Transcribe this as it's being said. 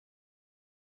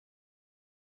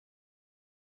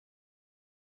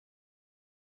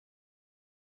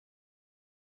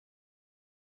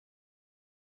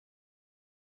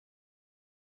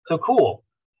So cool.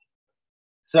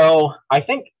 So I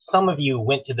think some of you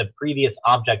went to the previous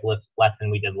object list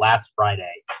lesson we did last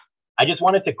Friday. I just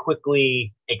wanted to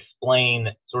quickly explain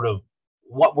sort of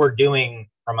what we're doing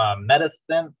from a meta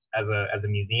sense as a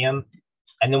museum,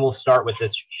 and then we'll start with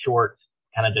this short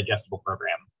kind of digestible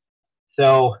program.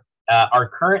 So our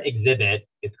current exhibit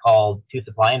is called To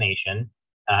Supply a Nation.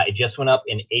 It just went up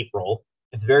in April.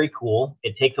 It's very cool.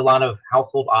 It takes a lot of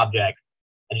household objects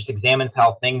and just examines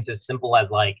how things as simple as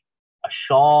like a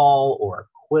shawl or a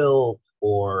quilt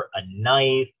or a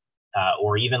knife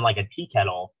or even like a tea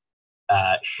kettle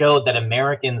showed that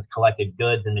Americans collected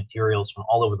goods and materials from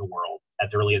all over the world as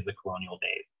early as the colonial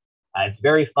days. It's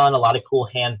very fun, a lot of cool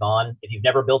hands-on. If you've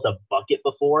never built a bucket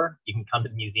before, you can come to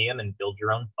the museum and build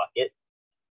your own bucket.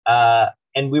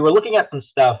 And we were looking at some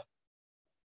stuff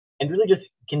and really just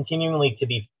continuing to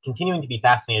be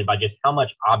fascinated by just how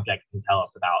much objects can tell us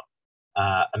about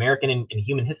American and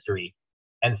human history.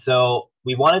 And so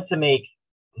we wanted to make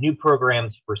new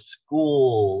programs for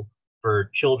school, for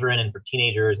children and for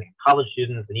teenagers and college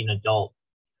students and even adults,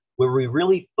 where we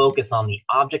really focus on the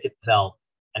object itself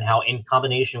and how in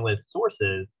combination with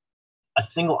sources, a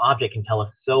single object can tell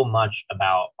us so much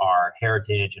about our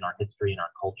heritage and our history and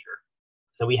our culture.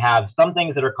 So we have some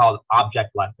things that are called object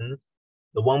lessons.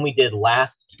 The one we did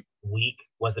last week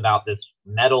was about this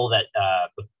medal that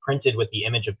was printed with the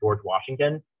image of George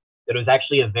Washington. That was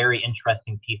actually a very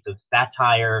interesting piece of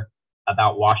satire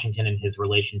about Washington and his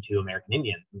relation to American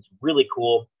Indians. It's really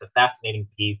cool. It's a fascinating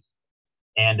piece.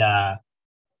 And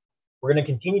we're going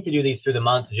to continue to do these through the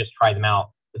month to just try them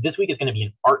out. But this week is going to be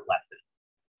an art lesson.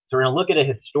 So we're going to look at a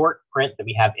historic print that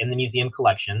we have in the museum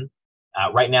collection.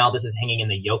 Right now, this is hanging in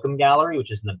the Yoakum Gallery,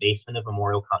 which is in the basement of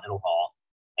Memorial Continental Hall.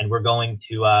 And we're going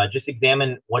to just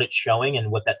examine what it's showing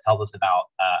and what that tells us about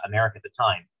America at the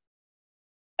time.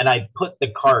 And I put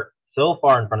the cart so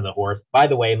far in front of the horse. By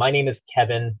the way, my name is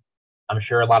Kevin. I'm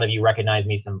sure a lot of you recognize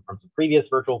me from some previous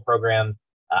virtual programs.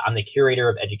 I'm the curator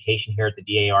of education here at the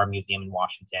DAR Museum in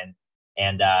Washington.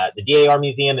 And the DAR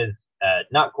Museum is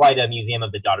not quite a museum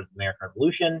of the Daughters of the American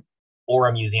Revolution or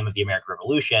a museum of the American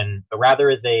Revolution, but rather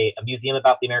is a museum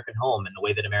about the American home and the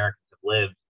way that Americans have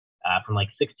lived from like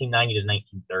 1690 to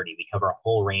 1930. We cover a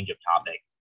whole range of topics.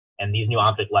 And these new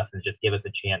object lessons just give us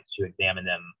a chance to examine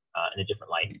them in a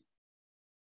different light.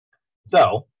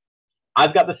 So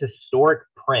I've got this historic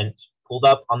print pulled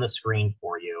up on the screen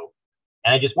for you.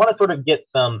 And I just want to sort of get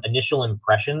some initial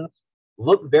impressions,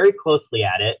 look very closely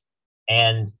at it,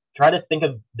 and try to think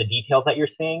of the details that you're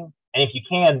seeing. And if you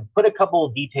can, put a couple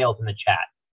of details in the chat.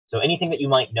 So anything that you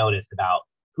might notice about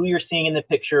who you're seeing in the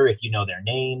picture, if you know their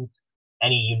names,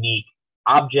 any unique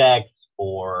objects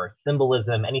or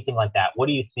symbolism, anything like that. What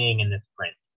are you seeing in this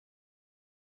print?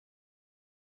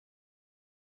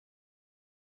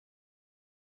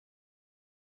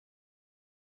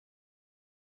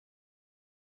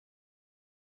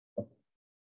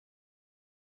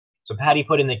 So Patty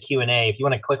put in the Q&A, if you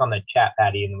want to click on the chat,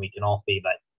 Patty, and then we can all see,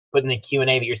 but put in the Q&A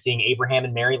that you're seeing Abraham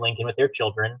and Mary Lincoln with their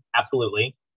children.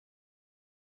 Absolutely.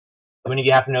 How many of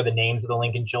you have to know the names of the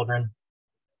Lincoln children?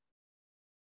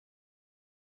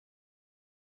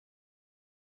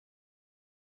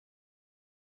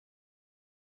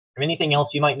 Or anything else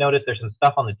you might notice? There's some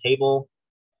stuff on the table,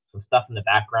 some stuff in the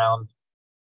background.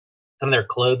 Some of their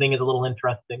clothing is a little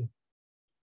interesting.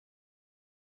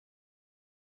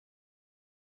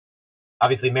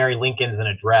 Obviously, Mary Lincoln's in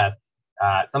a dress.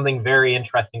 Something very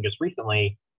interesting just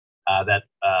recently that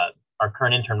our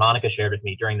current intern Monica shared with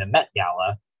me during the Met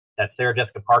Gala, that Sarah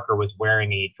Jessica Parker was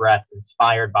wearing a dress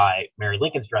inspired by Mary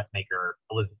Lincoln's dressmaker,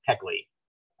 Elizabeth Keckley,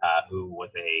 who was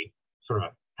a sort of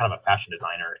a kind of a fashion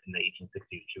designer in the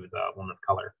 1860s. She was a woman of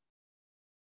color.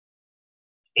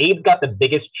 Abe's got the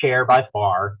biggest chair by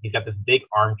far. He's got this big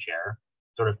armchair,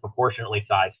 sort of proportionately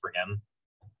sized for him.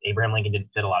 Abraham Lincoln didn't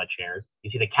fit a lot of chairs. You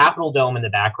see the Capitol Dome in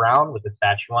the background with the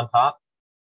statue on top.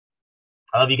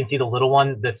 I don't know if you can see the little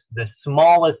one. The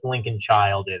smallest Lincoln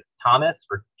child is Thomas,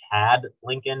 or Tad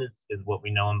Lincoln is what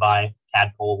we know him by,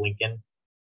 Tadpole Lincoln.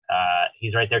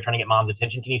 He's right there trying to get mom's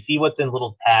attention. Can you see what's in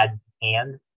little Tad's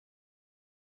hand?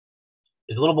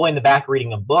 There's a little boy in the back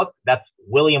reading a book. That's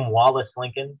William Wallace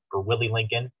Lincoln, or Willie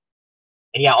Lincoln.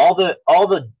 And yeah, all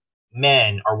the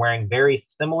men are wearing very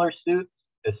similar suits.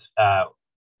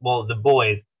 Well, the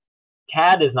boys,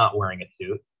 Tad is not wearing a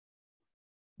suit,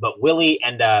 but Willie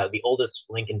and the oldest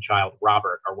Lincoln child,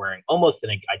 Robert, are wearing almost an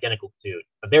identical suit,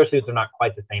 but their suits are not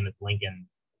quite the same as Lincoln's,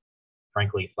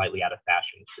 frankly, slightly out of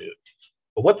fashion suit.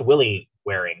 But what's Willie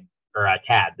wearing, or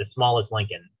Tad, the smallest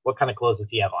Lincoln? What kind of clothes does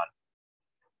he have on?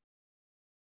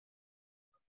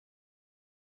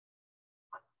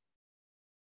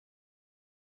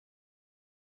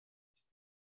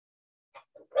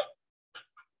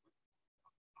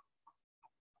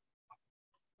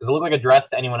 Does it look like a dress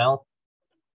to anyone else?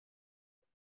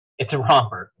 It's a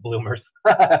romper, bloomers.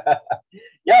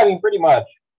 Yeah, I mean, pretty much.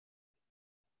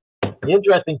 The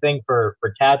interesting thing for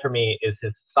Tad for me is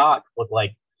his socks look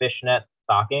like fishnet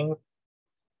stockings.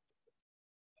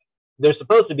 They're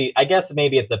supposed to be, I guess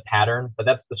maybe it's a pattern, but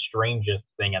that's the strangest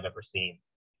thing I've ever seen.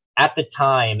 At the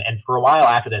time, and for a while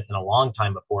after this, and a long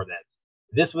time before this,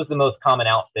 this was the most common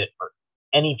outfit for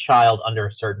any child under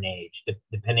a certain age,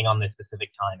 depending on the specific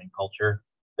time and culture.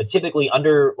 But typically,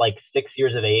 under like 6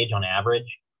 years of age on average,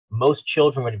 most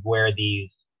children would wear these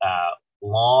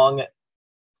long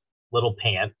little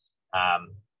pants,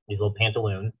 these little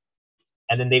pantaloons,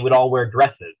 and then they would all wear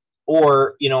dresses,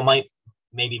 or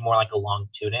maybe more like a long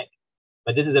tunic.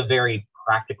 But this is a very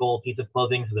practical piece of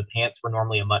clothing, so the pants were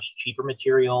normally a much cheaper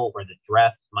material, where the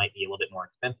dress might be a little bit more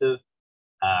expensive.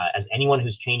 As anyone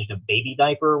who's changed a baby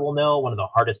diaper will know, one of the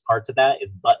hardest parts of that is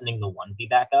buttoning the onesie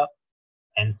back up.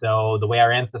 And so the way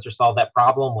our ancestors solved that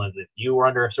problem was if you were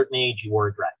under a certain age, you wore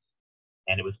a dress.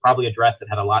 And it was probably a dress that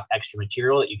had a lot extra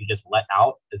material that you could just let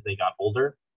out as they got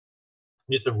older.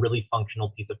 Just a really functional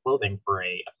piece of clothing for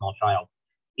a small child.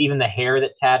 Even the hair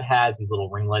that Tad has, these little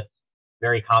ringlets,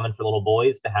 very common for little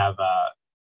boys to have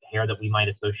hair that we might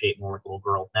associate more with little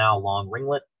girls now, long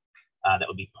ringlets that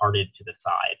would be parted to the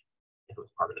side if it was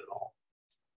parted at all.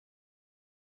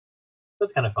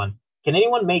 That's kind of fun. Can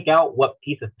anyone make out what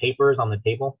piece of paper is on the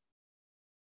table?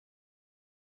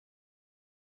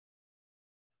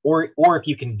 Or if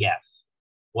you can guess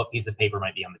what piece of paper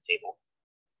might be on the table.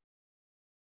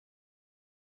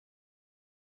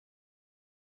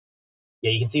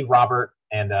 Yeah, you can see Robert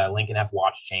and Lincoln have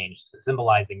watch chains,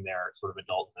 symbolizing their sort of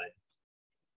adulthood.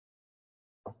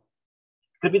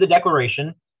 Could be the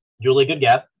Declaration. Julie, good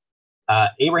guess.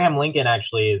 Abraham Lincoln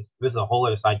actually this is a whole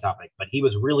other side topic, but he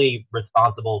was really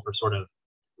responsible for sort of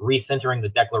recentering the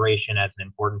Declaration as an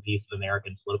important piece of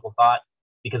American political thought,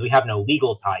 because we have no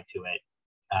legal tie to it.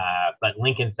 But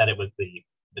Lincoln said it was the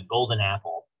golden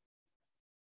apple.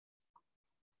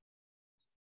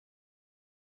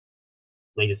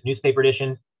 Latest newspaper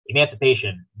edition,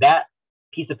 Emancipation. That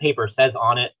piece of paper says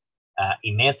on it,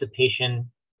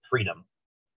 Emancipation Freedom.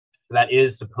 So that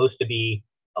is supposed to be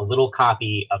a little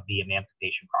copy of the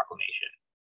Emancipation Proclamation.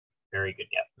 Very good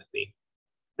guess, Missy.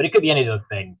 But it could be any of those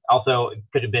things. Also, it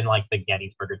could have been like the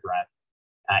Gettysburg Address.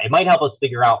 It might help us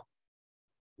figure out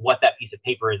what that piece of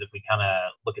paper is if we kind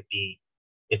of look at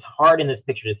it's hard in this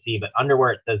picture to see, but under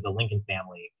where it says the Lincoln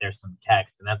family, there's some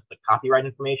text, and that's the copyright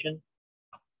information.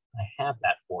 I have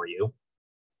that for you.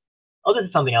 Oh, this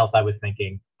is something else I was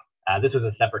thinking. This was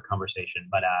a separate conversation,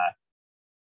 but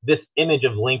this image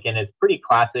of Lincoln is pretty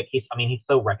classic. He's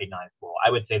so recognizable. I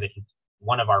would say that he's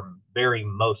one of our very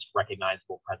most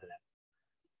recognizable presidents.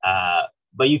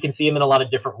 But you can see him in a lot of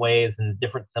different ways, and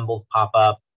different symbols pop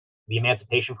up. The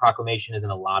Emancipation Proclamation is in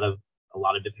a lot of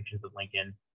depictions of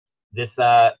Lincoln.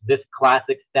 This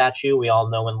classic statue we all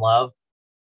know and love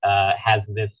has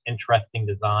this interesting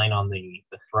design on the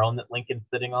throne that Lincoln's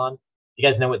sitting on. You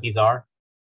guys know what these are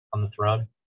on the throne?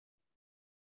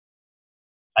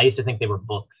 I used to think they were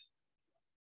books.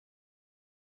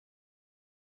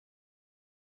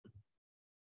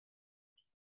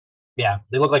 Yeah,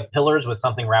 they look like pillars with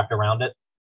something wrapped around it.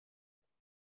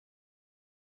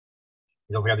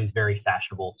 We have these very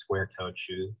fashionable square-toed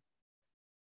shoes.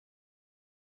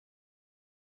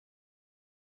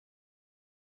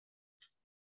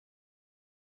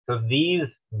 So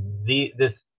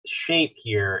this shape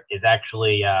here is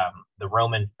actually the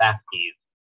Roman fasces.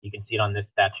 You can see it on this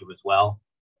statue as well.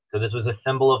 So this was a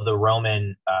symbol of the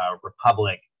Roman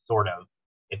Republic, sort of.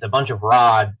 It's a bunch of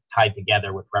rods tied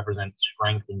together, which represents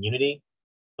strength and unity.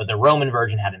 But the Roman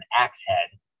version had an axe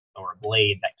head, or a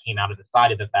blade, that came out of the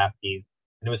side of the fasces,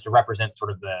 and it was to represent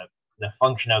sort of the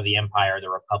function of the empire, the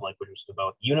republic, which was to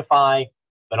both unify,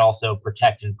 but also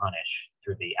protect and punish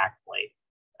through the axe blade.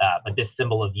 But this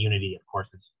symbol of unity, of course,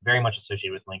 is very much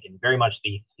associated with Lincoln, very much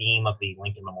the theme of the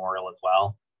Lincoln Memorial as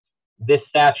well. This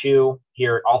statue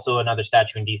here, also another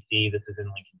statue in D.C. This is in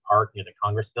Lincoln Park near the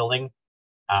Congress building.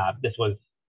 This was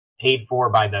paid for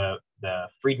by the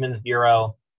Freedmen's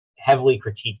Bureau, heavily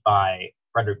critiqued by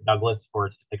Frederick Douglass for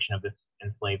its depiction of this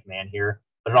enslaved man here.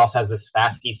 But it also has this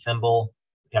fasces symbol.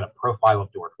 It's got a profile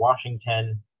of George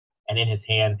Washington, and in his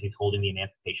hands, he's holding the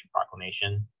Emancipation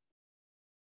Proclamation.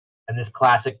 And this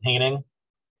classic painting,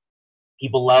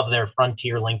 people love their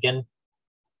frontier Lincoln.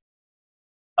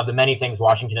 Of the many things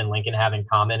Washington and Lincoln have in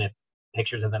common, it's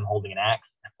pictures of them holding an axe.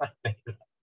 I think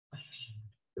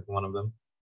it's one of them.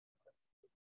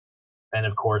 And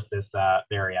of course, this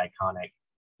very iconic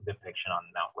depiction on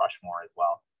Mount Rushmore as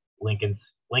well.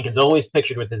 Lincoln's always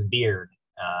pictured with his beard,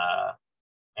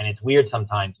 And it's weird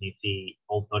sometimes when you see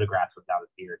old photographs without his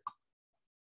beard.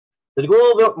 So to go a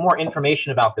little bit more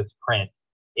information about this print,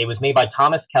 it was made by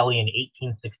Thomas Kelly in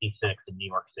 1866 in New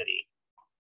York City.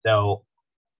 So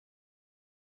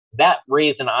that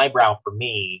raised an eyebrow for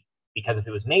me, because if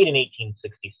it was made in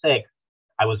 1866,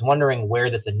 I was wondering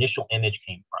where this initial image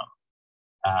came from.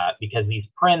 Because these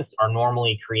prints are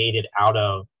normally created out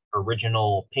of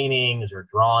original paintings or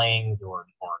drawings or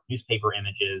newspaper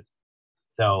images.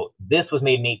 So this was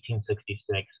made in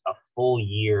 1866, a full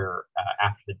year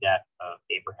after the death of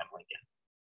Abraham Lincoln.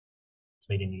 It's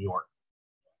made in New York.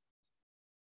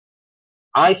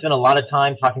 I spent a lot of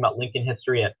time talking about Lincoln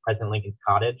history at President Lincoln's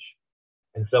cottage.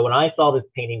 And so when I saw this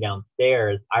painting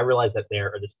downstairs, I realized that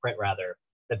or this print rather,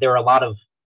 that there are a lot of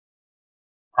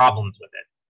problems with it.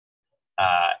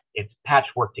 It's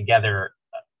patchworked together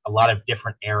a lot of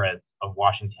different eras of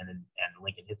Washington and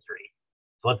Lincoln history.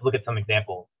 So let's look at some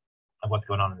examples of what's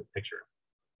going on in this picture.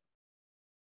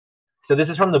 So this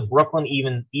is from the Brooklyn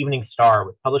Evening Star. It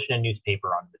was published in a newspaper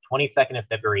on the 22nd of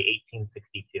February,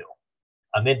 1862.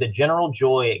 Amid the general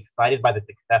joy excited by the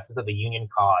successes of the Union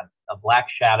cause, a black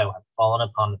shadow has fallen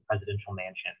upon the presidential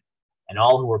mansion, and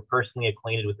all who were personally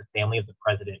acquainted with the family of the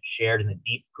president shared in the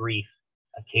deep grief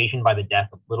occasioned by the death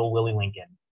of little Willie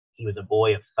Lincoln. He was a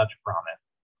boy of such promise.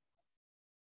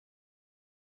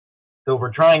 So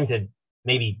we're trying to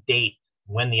maybe date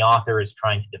when the author is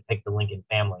trying to depict the Lincoln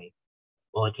family.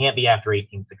 Well, it can't be after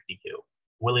 1862.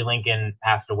 Willie Lincoln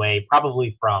passed away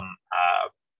probably from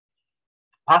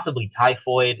possibly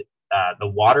typhoid. The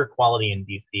water quality in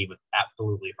DC was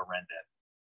absolutely horrendous.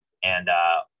 And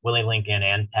Willie Lincoln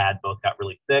and Tad both got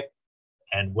really sick.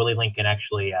 And Willie Lincoln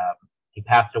actually, he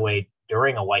passed away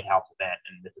during a White House event,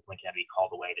 and Mrs. Lincoln had to be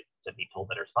called away to be told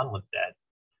that her son was dead.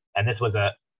 And this was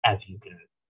as you can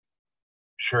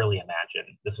surely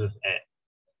imagine, this was a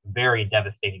very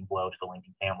devastating blow to the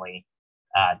Lincoln family.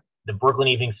 The Brooklyn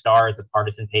Evening Star is a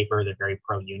partisan paper. They're very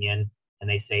pro-union, and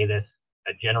they say this,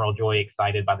 a general joy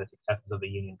excited by the successes of the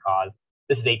Union cause.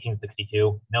 This is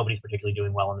 1862. Nobody's particularly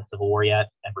doing well in the Civil War yet.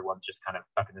 Everyone's just kind of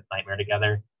stuck in this nightmare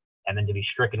together. And then to be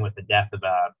stricken with the death of,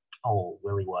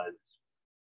 Willie was,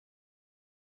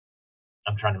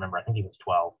 I'm trying to remember, I think he was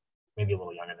 12, maybe a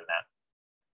little younger than that.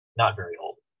 Not very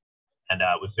old. And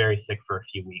was very sick for a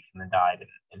few weeks and then died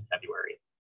in February.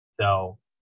 So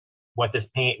what this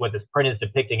print is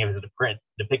depicting, if it's a print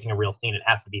depicting a real scene, it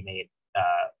has to be made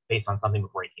based on something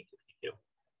before 1862.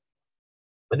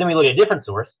 But then we look at a different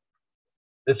source.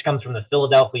 This comes from the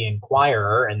Philadelphia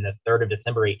Inquirer in the 3rd of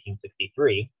December,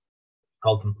 1863,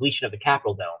 called Completion of the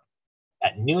Capitol Dome.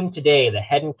 At noon today, the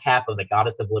head and cap of the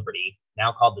Goddess of Liberty,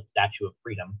 now called the Statue of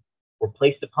Freedom, were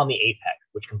placed upon the apex,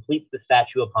 which completes the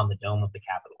statue upon the dome of the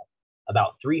Capitol.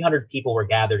 About 300 people were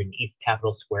gathered in East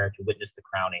Capitol Square to witness the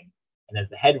crowning, and as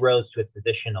the head rose to its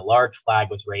position, a large flag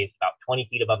was raised about 20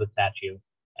 feet above the statue,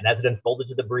 and as it unfolded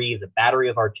to the breeze, a battery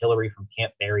of artillery from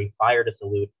Camp Barry fired a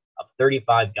salute of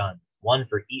 35 guns, one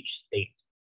for each state,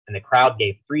 and the crowd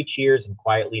gave 3 cheers and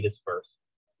quietly dispersed.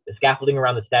 The scaffolding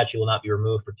around the statue will not be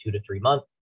removed for 2 to 3 months,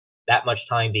 that much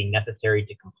time being necessary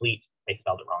to complete, they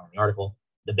spelled it wrong in the article,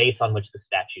 the base on which the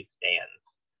statue stands.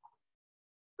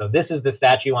 So this is the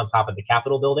statue on top of the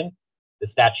Capitol building, the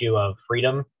Statue of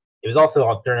Freedom. It was also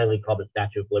alternatively called the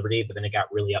Statue of Liberty, but then it got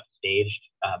really upstaged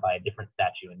by a different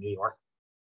statue in New York.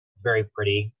 Very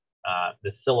pretty.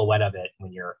 The silhouette of it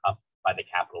when you're up by the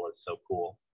Capitol is so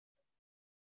cool.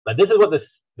 But this is what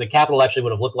the Capitol actually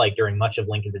would have looked like during much of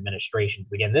Lincoln's administration.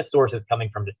 Again, this source is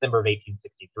coming from December of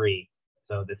 1863.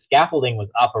 So the scaffolding was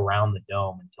up around the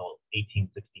dome until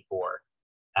 1864.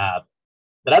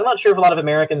 But I'm not sure if a lot of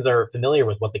Americans are familiar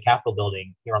with what the Capitol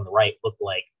building here on the right looked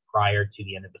like prior to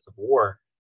the end of the Civil War.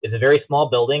 It's a very small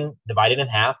building divided in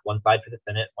half, one side for the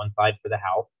Senate, one side for the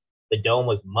House. The dome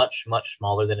was much, much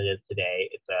smaller than it is today.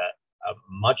 It's a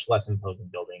much less imposing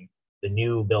building. The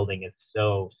new building is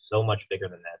so much bigger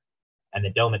than this. And the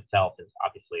dome itself is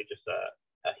obviously just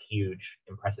a huge,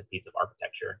 impressive piece of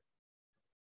architecture.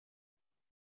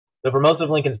 So for most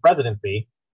of Lincoln's presidency,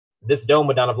 this dome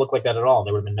would not have looked like that at all.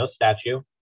 There would have been no statue.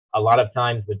 A lot of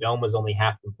times the dome was only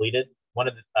half completed. One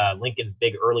of Lincoln's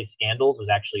big early scandals was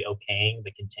actually okaying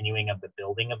the continuing of the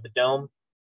building of the dome.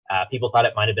 People thought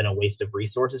it might have been a waste of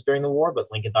resources during the war, but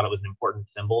Lincoln thought it was an important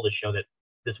symbol to show that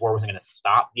this war wasn't going to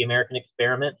stop the American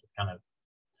experiment, to kind of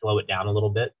slow it down a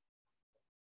little bit.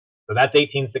 So that's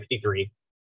 1863.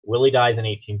 Willie dies in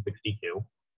 1862.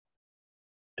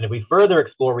 And if we further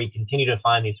explore, we continue to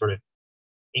find these sort of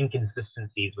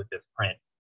inconsistencies with this print.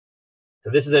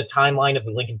 So this is a timeline of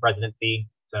the Lincoln presidency.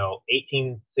 So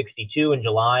 1862 in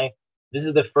July, this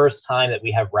is the first time that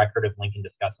we have record of Lincoln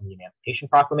discussing the Emancipation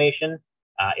Proclamation.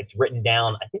 It's written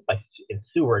down, I think, in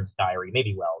Seward's diary,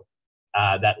 maybe Wells,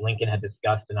 that Lincoln had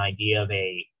discussed an idea of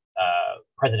a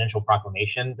presidential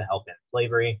proclamation to help end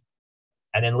slavery.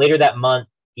 And then later that month,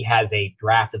 he has a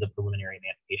draft of the preliminary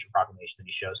Emancipation Proclamation that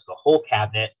he shows to the whole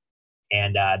cabinet.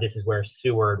 And this is where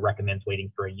Seward recommends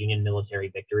waiting for a Union military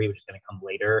victory, which is going to come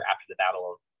later after the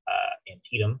Battle of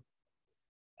Antietam.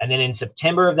 And then in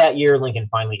September of that year, Lincoln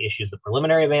finally issues the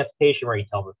preliminary emancipation, where he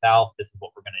tells the South, this is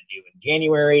what we're going to do in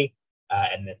January.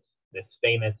 And this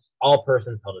famous, all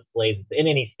persons held as slaves in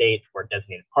any state or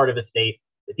designated part of a state,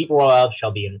 the people allowed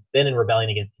shall be then in rebellion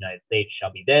against the United States,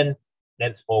 shall be then,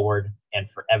 thenceforward, and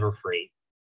forever free.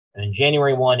 And then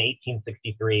January 1,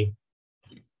 1863,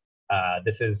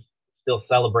 this is still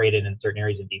celebrated in certain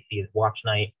areas of D.C. as Watch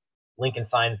Night. Lincoln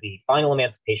signs the final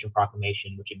Emancipation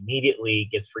Proclamation, which immediately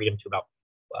gives freedom to about,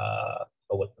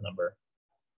 what's the number?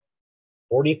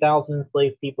 40,000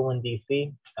 enslaved people in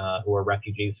D.C. Who are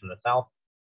refugees from the South,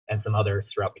 and some others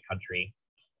throughout the country.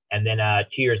 And then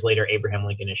 2 years later, Abraham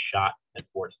Lincoln is shot at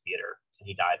Ford's Theater, and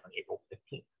he dies on April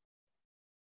 15th.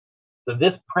 So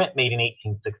this print made in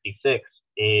 1866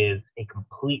 is a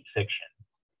complete fiction.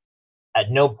 At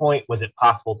no point was it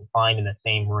possible to find in the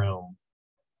same room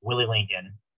Willie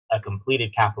Lincoln, a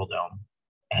completed Capitol Dome,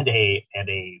 and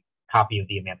a copy of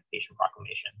the Emancipation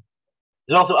Proclamation.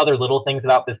 There's also other little things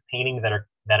about this painting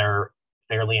that are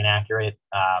fairly inaccurate.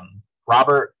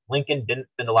 Robert Lincoln didn't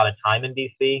spend a lot of time in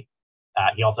D.C.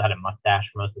 He also had a mustache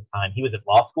for most of the time. He was at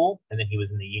law school, and then he was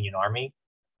in the Union Army,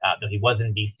 though he was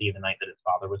in D.C. the night that his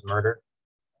father was murdered.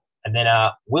 And then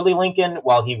Willie Lincoln,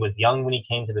 while he was young when he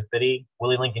came to the city,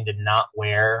 Willie Lincoln did not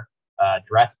wear a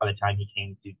dress by the time he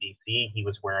came to D.C. He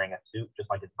was wearing a suit, just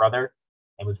like his brother,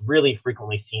 and was really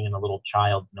frequently seen in a little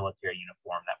child's military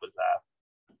uniform that was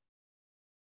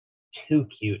too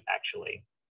cute, actually.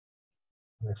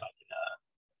 I wonder if I can,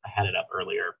 I had it up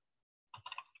earlier.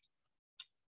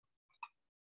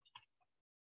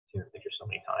 Seen the picture so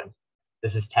many times.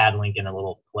 This is Tad Lincoln, a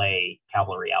little play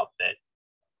cavalry outfit.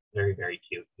 Very, very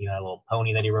cute. You know, a little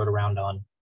pony that he rode around on.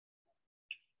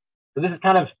 So this is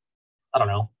kind of, I don't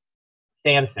know,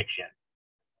 fan fiction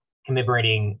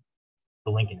commemorating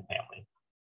the Lincoln family.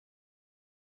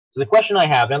 So the question I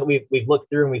have, now that we've looked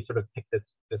through and we've sort of picked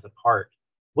this apart,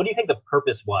 what do you think the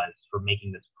purpose was for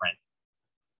making this print?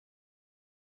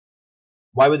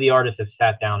 Why would the artist have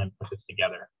sat down and put this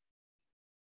together?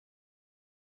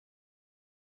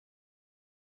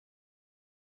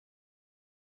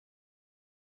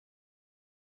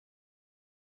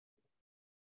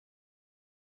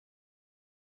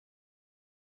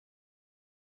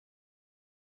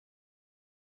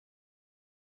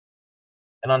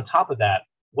 And on top of that,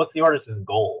 what's the artist's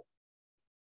goal?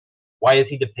 Why is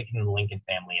he depicting the Lincoln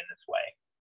family in this way?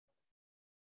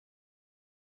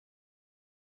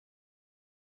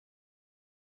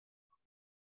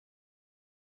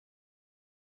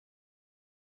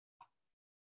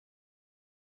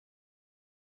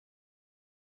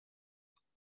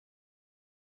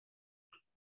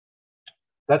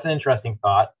 That's an interesting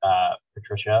thought,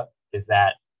 Patricia, is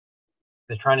that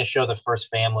they're trying to show the first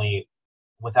family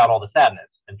without all the sadness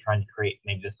and trying to create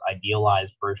maybe this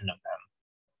idealized version of them.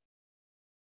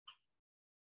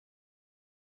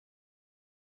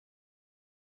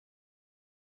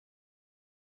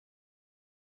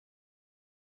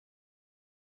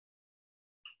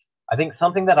 I think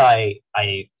something that I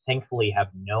thankfully have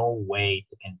no way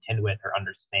to contend with or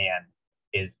understand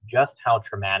is just how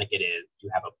traumatic it is to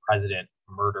have a president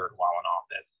murdered while in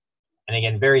office. And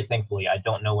again, very thankfully, I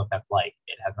don't know what that's like.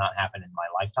 It has not happened in my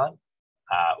lifetime,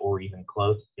 or even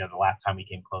close. You know, the last time we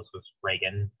came close was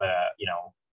Reagan, but you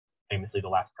know, famously the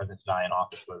last president to die in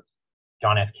office was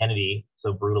John F. Kennedy,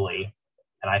 so brutally.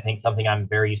 And I think something I'm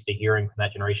very used to hearing from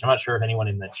that generation. I'm not sure if anyone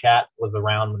in the chat was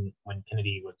around when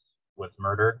Kennedy was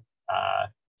murdered,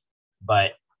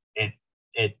 but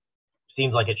it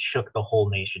seems like it shook the whole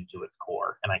nation to its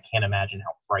core, and I can't imagine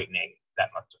how frightening that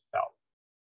must have felt.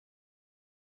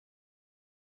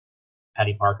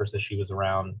 Patty Parker says she was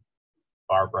around.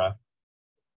 Barbara.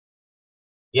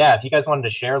 Yeah, if you guys wanted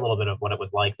to share a little bit of what it was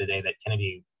like the day that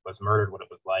Kennedy was murdered, what it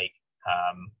was like.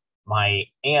 My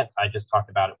aunt, I just talked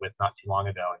about it with not too long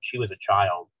ago, and she was a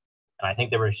child, and I think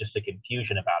there was just a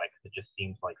confusion about it because it just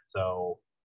seems like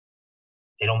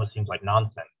it almost seems like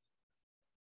nonsense.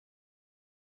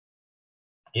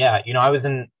 Yeah, you know, I was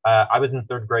in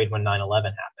third grade when 9/11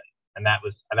 happened, and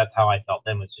that's how I felt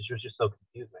then. It was just so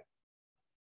confusing.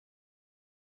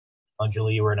 Oh,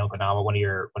 Julie, you were in Okinawa. One of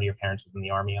your parents was in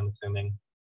the Army, I'm assuming.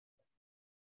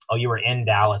 Oh, you were in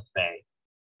Dallas Bay.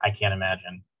 I can't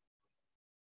imagine.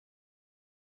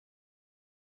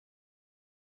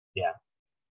 Yeah.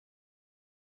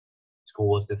 school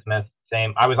was dismissed.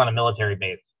 Same. I was on a military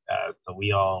base, so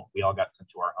we all got sent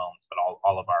to our homes, but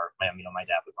all of our, my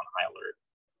dad was on high alert.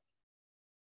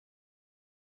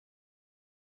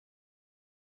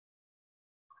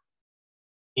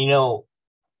 You know,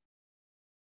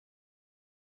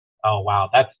 oh wow,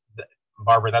 that's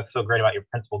Barbara. That's so great about your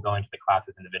principal going to the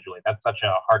classes individually. That's such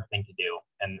a hard thing to do,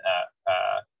 and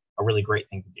a really great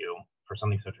thing to do for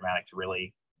something so dramatic to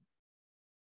really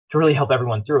help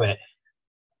everyone through it.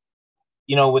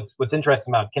 What's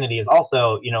interesting about Kennedy is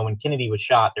also, when Kennedy was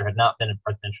shot, there had not been a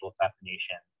presidential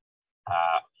assassination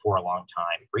for a long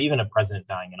time, or even a president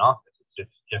dying in office. It's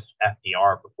just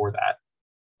FDR before that.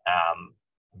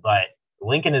 But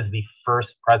Lincoln is the first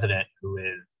president who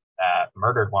is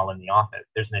murdered while in the office.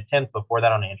 There's an attempt before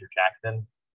that on Andrew Jackson,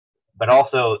 but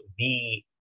also the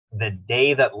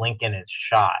day that Lincoln is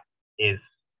shot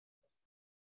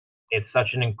it's such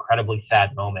an incredibly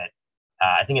sad moment.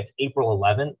 I think it's April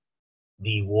 11th.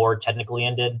 The war technically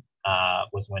ended.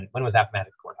 Was when was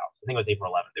Appomattox Courthouse? I think it was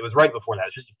April 11th. It was right before that.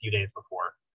 It was just a few days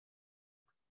before.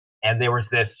 And there was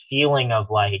this feeling of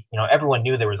like, everyone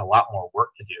knew there was a lot more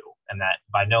work to do, and that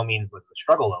by no means was the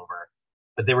struggle over.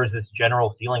 But there was this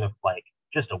general feeling of like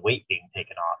just a weight being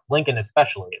taken off. Lincoln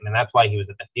especially. I mean, that's why he was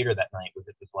at the theater that night. Was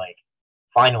it just like,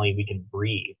 finally we can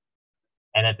breathe?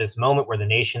 And at this moment where the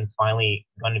nation's finally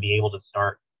going to be able to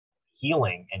start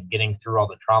healing and getting through all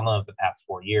the trauma of the past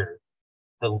 4 years,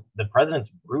 the president's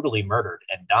brutally murdered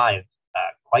and dies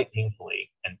quite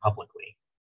painfully and publicly.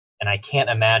 And I can't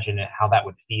imagine how that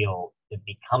would feel to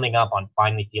be coming up on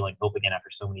finally feeling hope again after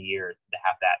so many years, to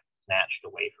have that snatched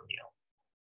away from you.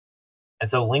 And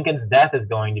so Lincoln's death is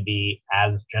going to be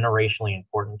as generationally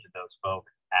important to those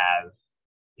folks as,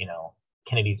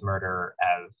 Kennedy's murder,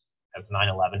 as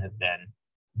 9/11 has been.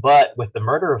 But with the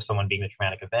murder of someone being a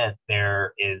traumatic event,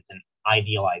 there is an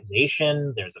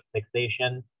idealization, there's a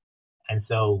fixation. And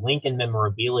so Lincoln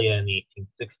memorabilia in the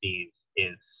 1860s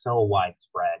is so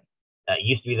widespread. It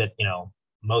used to be that,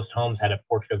 most homes had a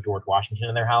portrait of George Washington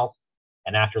in their house.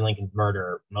 And after Lincoln's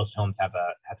murder, most homes have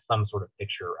some sort of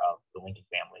picture of the Lincoln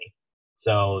family.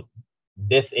 So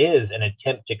this is an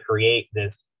attempt to create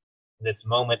this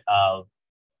moment of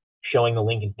showing the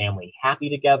Lincoln family happy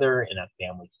together in a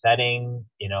family setting,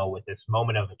 with this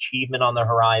moment of achievement on the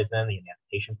horizon, the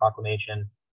Emancipation Proclamation,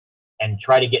 and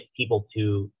try to get people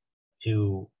to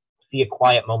see a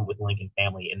quiet moment with the Lincoln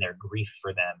family in their grief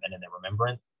for them and in their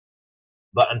remembrance.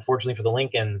 But unfortunately for the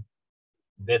Lincolns,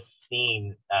 this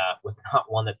scene was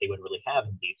not one that they would really have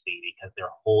in DC, because their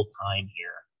whole time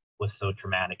here was so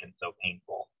traumatic and so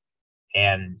painful.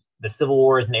 And the Civil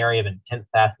War is an area of intense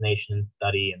fascination and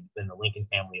study, and the Lincoln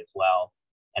family as well.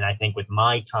 And I think with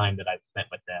my time that I've spent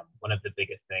with them, one of the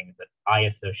biggest things that I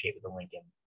associate with the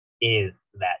Lincolns is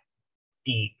that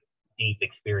deep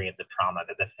experience of trauma,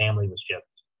 that the family was just,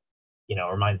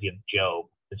 reminds you of Job.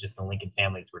 It's just the Lincoln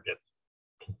families were just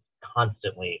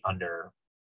constantly under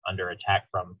attack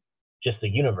from just the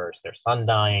universe. Their son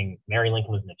dying, Mary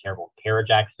Lincoln was in a terrible carriage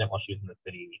accident while she was in the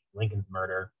city, Lincoln's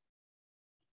murder.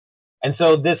 And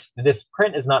so this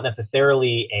print is not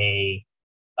necessarily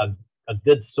a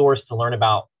good source to learn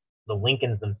about the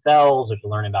Lincolns themselves or to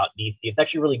learn about DC. It's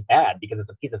actually really bad because it's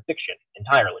a piece of fiction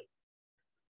entirely.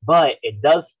 But it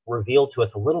does reveal to us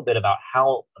a little bit about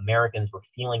how Americans were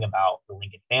feeling about the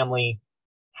Lincoln family,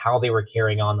 how they were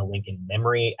carrying on the Lincoln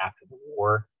memory after the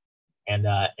war, and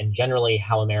generally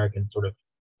how Americans sort of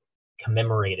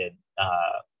commemorated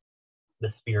the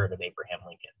spirit of Abraham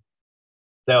Lincoln.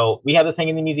 So we have this thing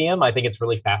in the museum. I think it's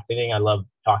really fascinating. I love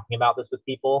talking about this with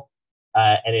people.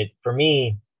 And for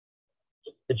me,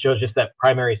 it shows just that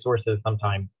primary sources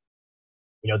sometimes,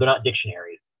 they're not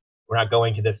dictionaries. We're not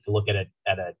going to this to look at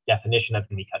a definition that's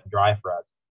going to be cut and dry for us,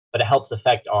 but it helps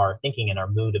affect our thinking and our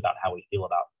mood about how we feel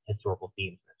about historical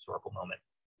themes and historical moments.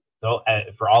 So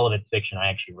for all of its fiction, I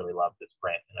actually really love this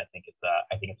print, and I think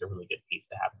it's a really good piece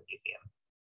to have in the museum.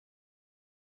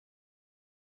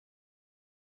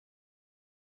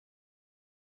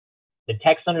 The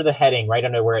text under the heading, right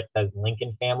under where it says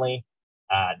Lincoln family,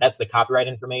 that's the copyright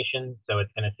information. So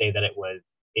it's going to say that it was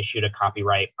issued a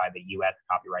copyright by the U.S.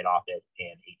 Copyright Office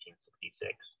in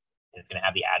 1866. And it's going to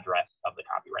have the address of the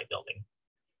copyright building.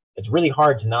 It's really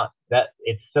hard to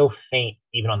it's so faint,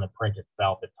 even on the print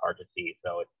itself, it's hard to see.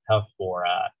 So it's tough for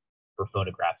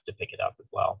photographs to pick it up as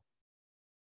well.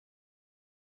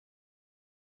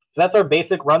 So that's our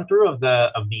basic run through of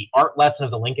the art lesson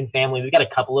of the Lincoln family. We've got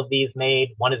a couple of these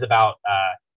made. One is about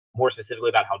more specifically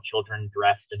about how children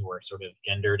dressed and were sort of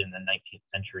gendered in the 19th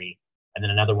century, and then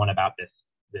another one about this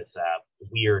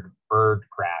weird bird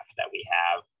craft that we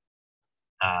have.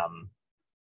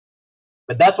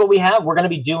 but that's what we have. We're going to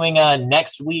be doing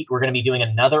next week. We're going to be doing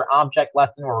another object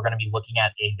lesson where we're going to be looking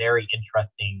at a very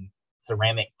interesting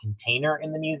ceramic container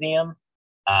in the museum.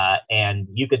 And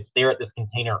you could stare at this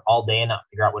container all day and not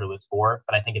figure out what it was for,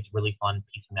 but I think it's really fun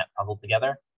piecing that puzzle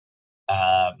together.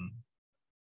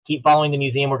 Keep following the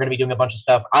museum. We're going to be doing a bunch of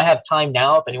stuff. I have time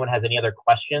now if anyone has any other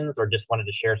questions or just wanted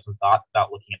to share some thoughts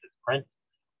about looking at this print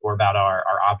or about our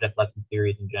object lesson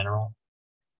series in general.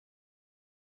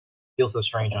 Feels so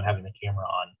strange not having the camera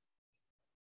on.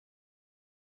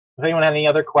 Does anyone have any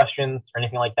other questions or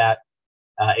anything like that?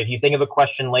 If you think of a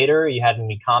question later, you had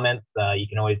any comments, you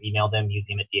can always email them,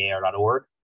 museum@dar.org.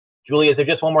 Julie, is there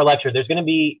just one more lecture? There's going to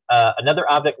be another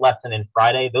object lesson in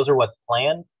Friday. Those are what's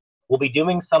planned. We'll be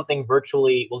doing something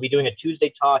virtually. We'll be doing a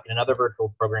Tuesday talk and another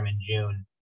virtual program in June,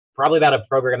 probably about a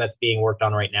program that's being worked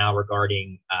on right now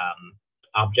regarding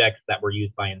objects that were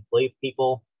used by enslaved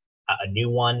people, a new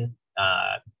one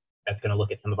that's going to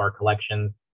look at some of our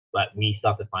collections, but we still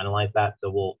have to finalize that.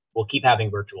 So we'll keep having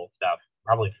virtual stuff,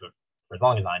 probably for as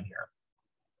long as I'm here.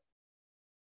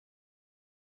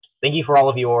 Thank you for all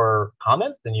of your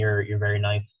comments and your very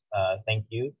nice thank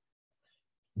you.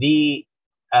 The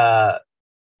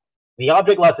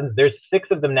object lessons, there's 6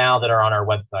 of them now that are on our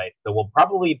website. So we'll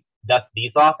probably dust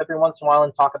these off every once in a while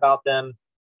and talk about them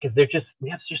because we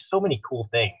have just so many cool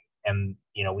things, and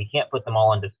we can't put them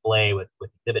all on display with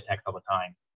exhibit text all the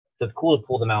time. So it's cool to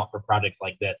pull them out for projects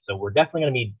like this. So we're definitely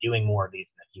going to be doing more of these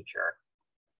in the future.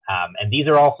 And these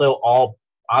are also all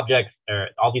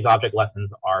these object lessons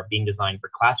are being designed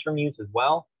for classroom use as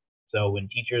well. So when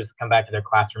teachers come back to their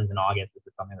classrooms in August, this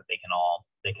is something that they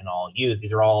can all use.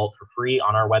 These are all for free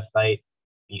on our website,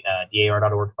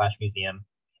 dar.org/museum.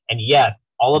 And yes,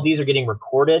 all of these are getting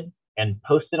recorded and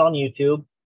posted on YouTube.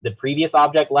 The previous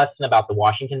object lesson about the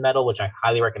Washington Medal, which I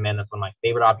highly recommend, that's one of my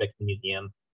favorite objects in the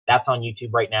museum, that's on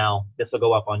YouTube right now. This will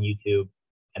go up on YouTube.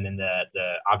 And then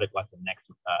the object lesson next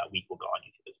week will go on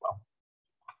YouTube as well.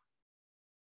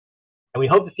 And we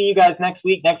hope to see you guys next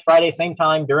week, next Friday, same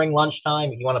time, during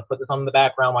lunchtime. If you want to put this on in the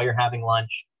background while you're having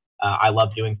lunch, I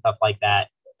love doing stuff like that.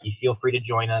 You feel free to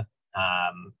join us.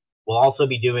 We'll also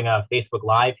be doing a Facebook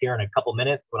Live here in a couple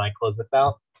minutes when I close this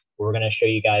out. We're going to show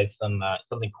you guys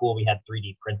something cool we had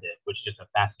 3D printed, which is just a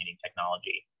fascinating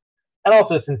technology. And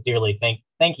also sincerely,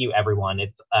 thank you, everyone.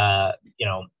 It's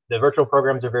the virtual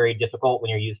programs are very difficult when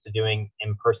you're used to doing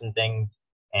in-person things,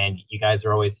 and you guys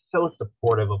are always so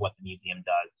supportive of what the museum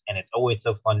does, and it's always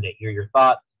so fun to hear your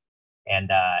thoughts and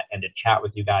to chat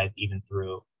with you guys even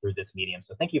through this medium.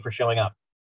 So thank you for showing up,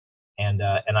 and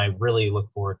I really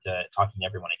look forward to talking to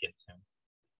everyone again soon.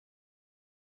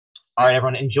 All right,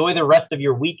 everyone, enjoy the rest of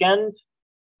your weekend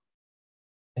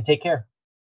and take care.